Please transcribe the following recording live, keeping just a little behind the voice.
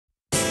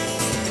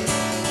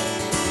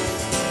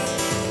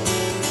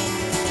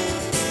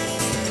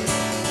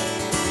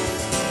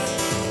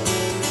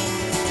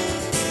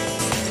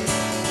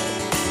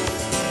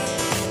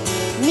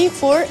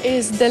MIFUR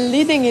is the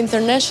leading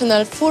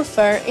international fur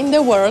fair in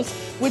the world,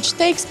 which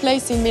takes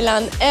place in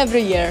Milan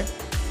every year.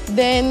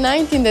 The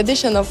 19th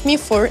edition of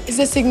MIFUR is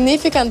a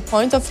significant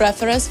point of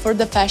reference for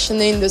the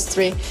fashion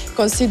industry,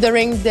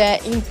 considering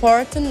the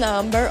important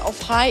number of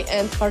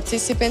high-end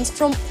participants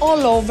from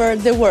all over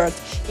the world,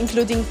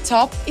 including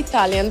top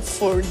Italian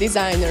fur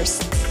designers.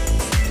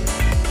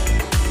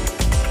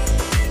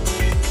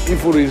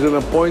 MIFUR is an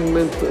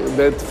appointment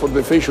that for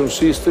the fashion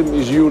system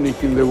is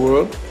unique in the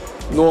world.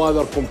 No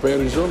other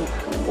comparison.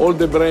 All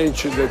the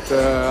branches that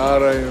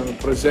are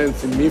present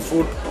in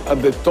MIFUR are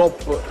the top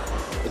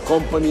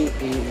company,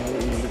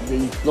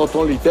 not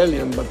only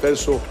Italian, but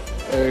also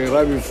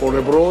arriving for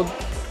abroad,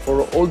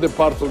 for all the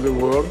parts of the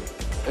world.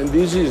 And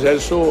this is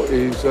also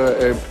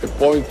a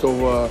point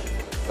of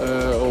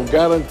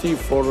guarantee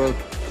for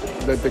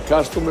that the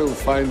customer will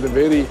find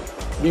very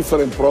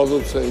different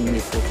products in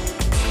MIFUR.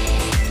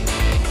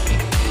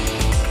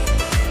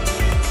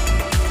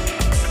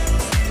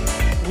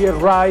 We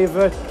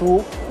arrive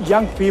to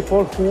young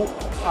people who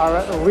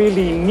are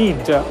really in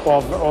need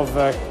of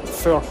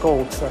fur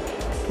coats.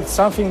 It's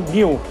something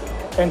new,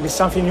 and it's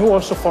something new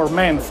also for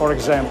men, for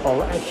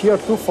example. And here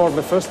too, for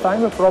the first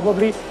time,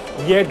 probably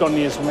the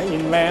hedonism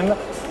in men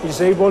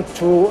is able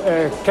to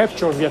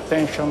capture the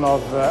attention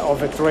of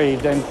a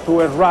trade and to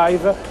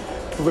arrive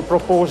to the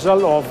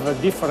proposal of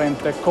different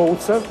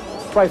coats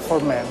right for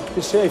men.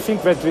 I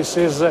think that this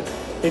is a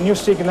new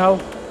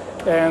signal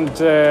and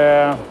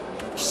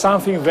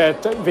something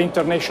that the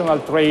international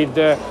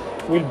trade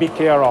will be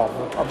care of,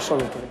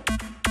 absolutely.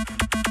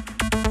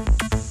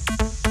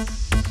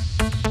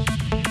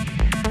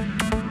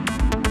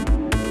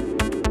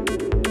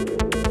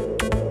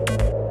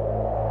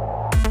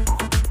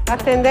 La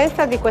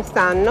tendenza di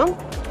quest'anno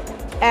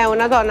è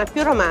una donna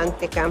più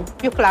romantica,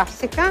 più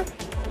classica,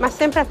 ma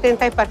sempre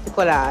attenta ai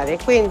particolari.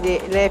 Quindi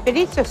le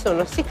pellicce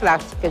sono sì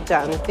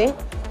classicheggianti,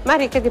 ma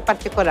ricche di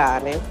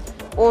particolari.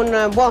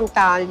 Un buon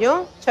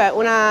taglio, cioè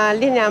una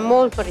linea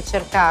molto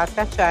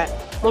ricercata, cioè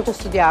molto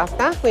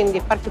studiata,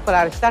 quindi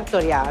particolare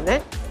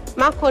sartoriale,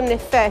 ma con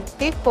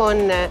effetti,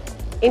 con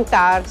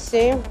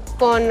intarsi,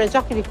 con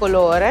giochi di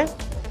colore,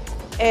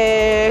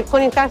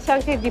 con intarsi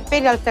anche di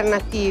peli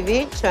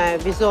alternativi, cioè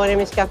visone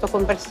mischiato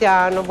con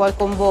persiano, vuoi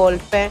con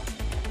volpe,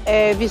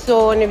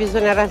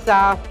 visone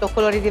rasato,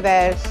 colori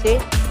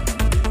diversi.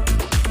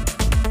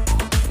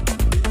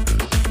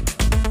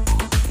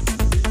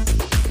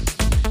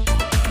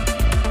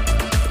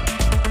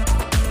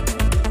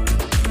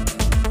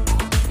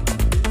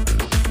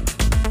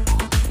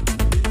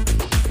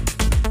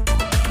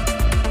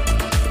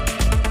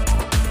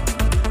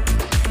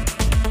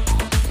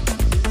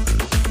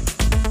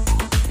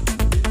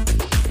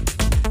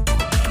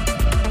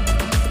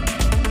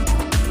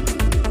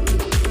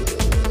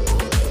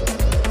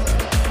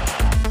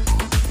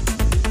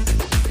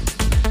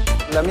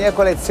 La mia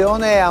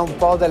collezione ha un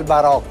po' del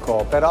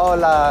barocco, però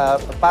la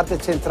parte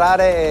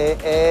centrale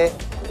è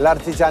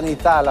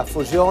l'artigianità, la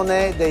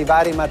fusione dei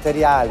vari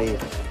materiali.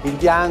 Il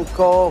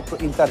bianco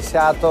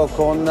intarsiato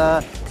con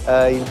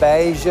il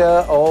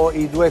beige o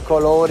i due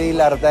colori,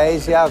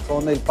 l'ardesia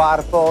con il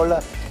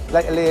purple,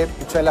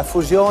 cioè la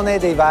fusione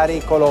dei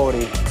vari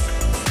colori.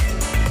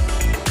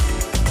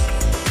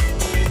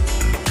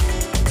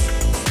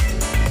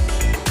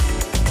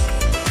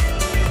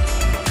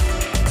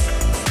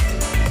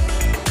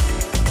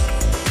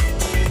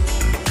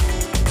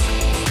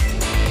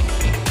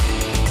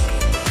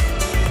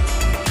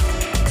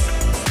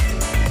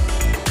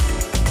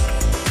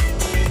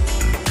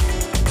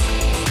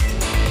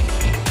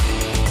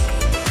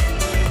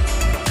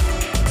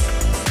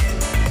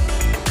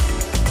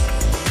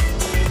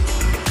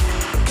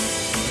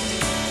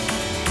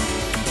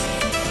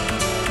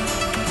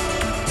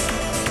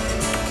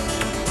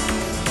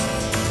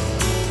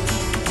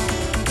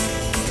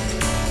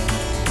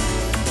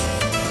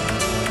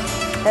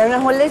 È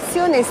una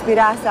collezione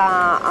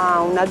ispirata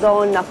a una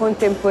donna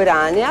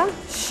contemporanea,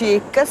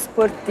 chic,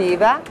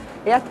 sportiva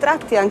e a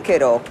tratti anche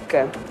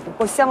rock.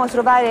 Possiamo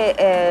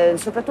trovare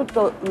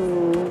soprattutto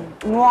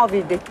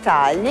nuovi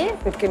dettagli,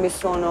 perché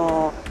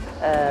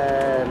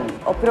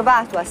ho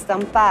provato a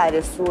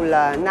stampare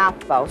sulla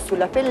nappa o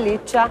sulla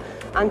pelliccia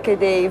anche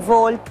dei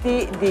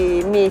volti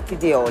di miti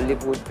di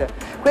Hollywood.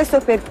 Questo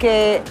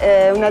perché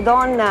una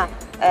donna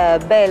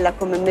bella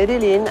come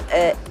Marilyn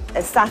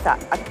è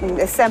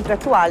sempre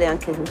attuale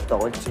anche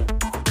tutt'oggi.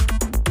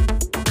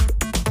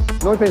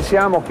 Noi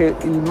pensiamo che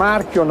il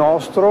marchio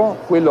nostro,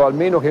 quello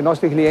almeno che i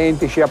nostri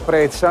clienti ci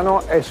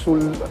apprezzano, è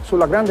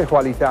sulla grande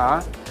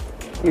qualità,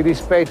 il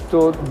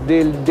rispetto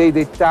dei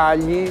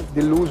dettagli,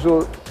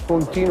 dell'uso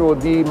continuo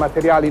di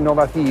materiali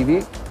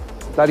innovativi,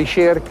 la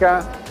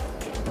ricerca,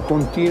 il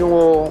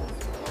continuo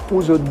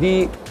uso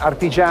di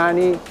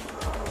artigiani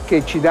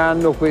che ci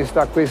danno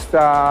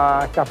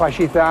questa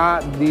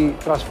capacità di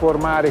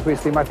trasformare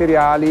questi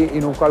materiali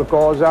in un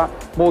qualcosa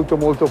molto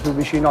molto più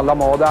vicino alla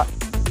moda.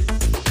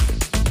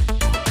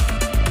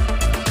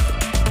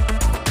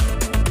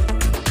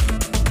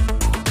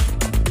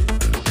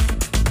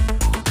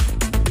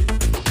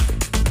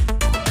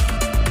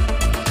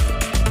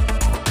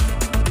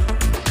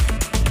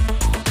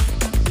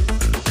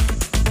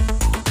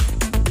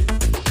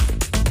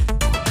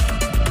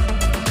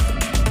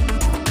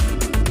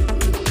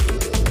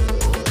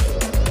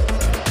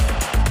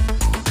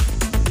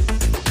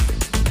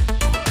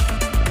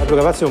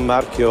 MIFUR Gavazzi è un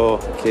marchio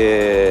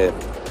che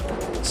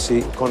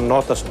si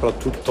connota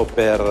soprattutto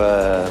per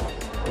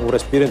un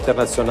respiro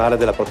internazionale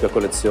della propria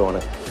collezione.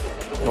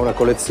 È una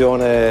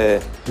collezione,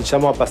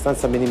 diciamo,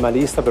 abbastanza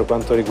minimalista per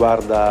quanto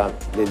riguarda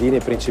le linee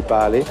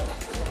principali,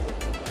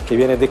 che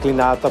viene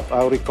declinata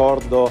a un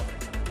ricordo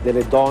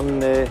delle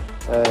donne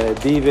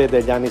dive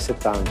degli anni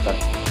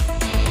 70.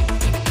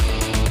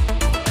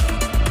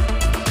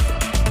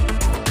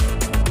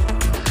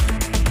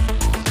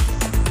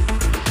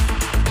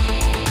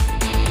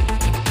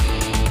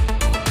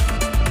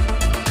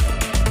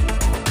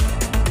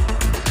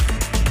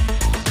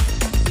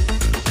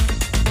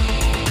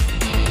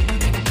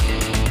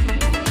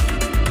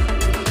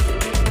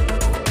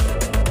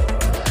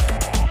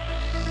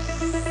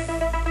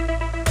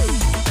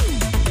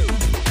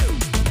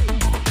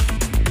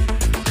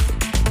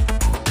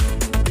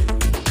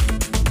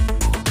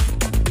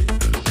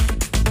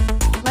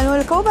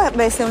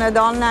 Veste una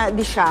donna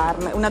di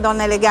charme, una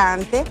donna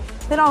elegante,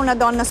 però una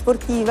donna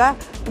sportiva,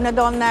 una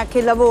donna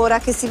che lavora,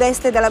 che si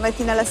veste dalla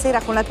mattina alla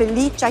sera con la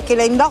pelliccia e che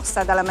la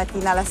indossa dalla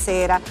mattina alla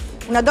sera.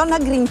 Una donna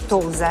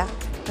grintosa,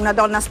 una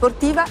donna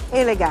sportiva e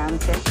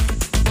elegante.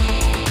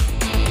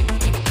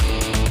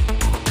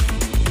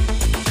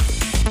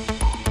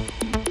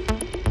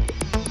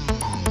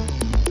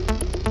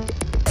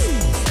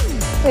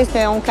 Questo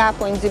è un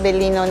capo in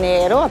zibellino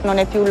nero, non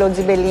è più lo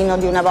zibellino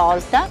di una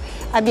volta.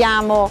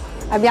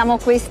 Abbiamo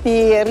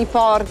questi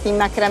riporti in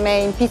macramè,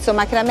 in pizzo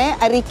macramè,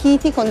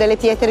 arricchiti con delle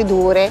pietre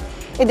dure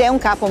ed è un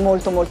capo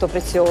molto molto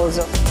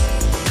prezioso.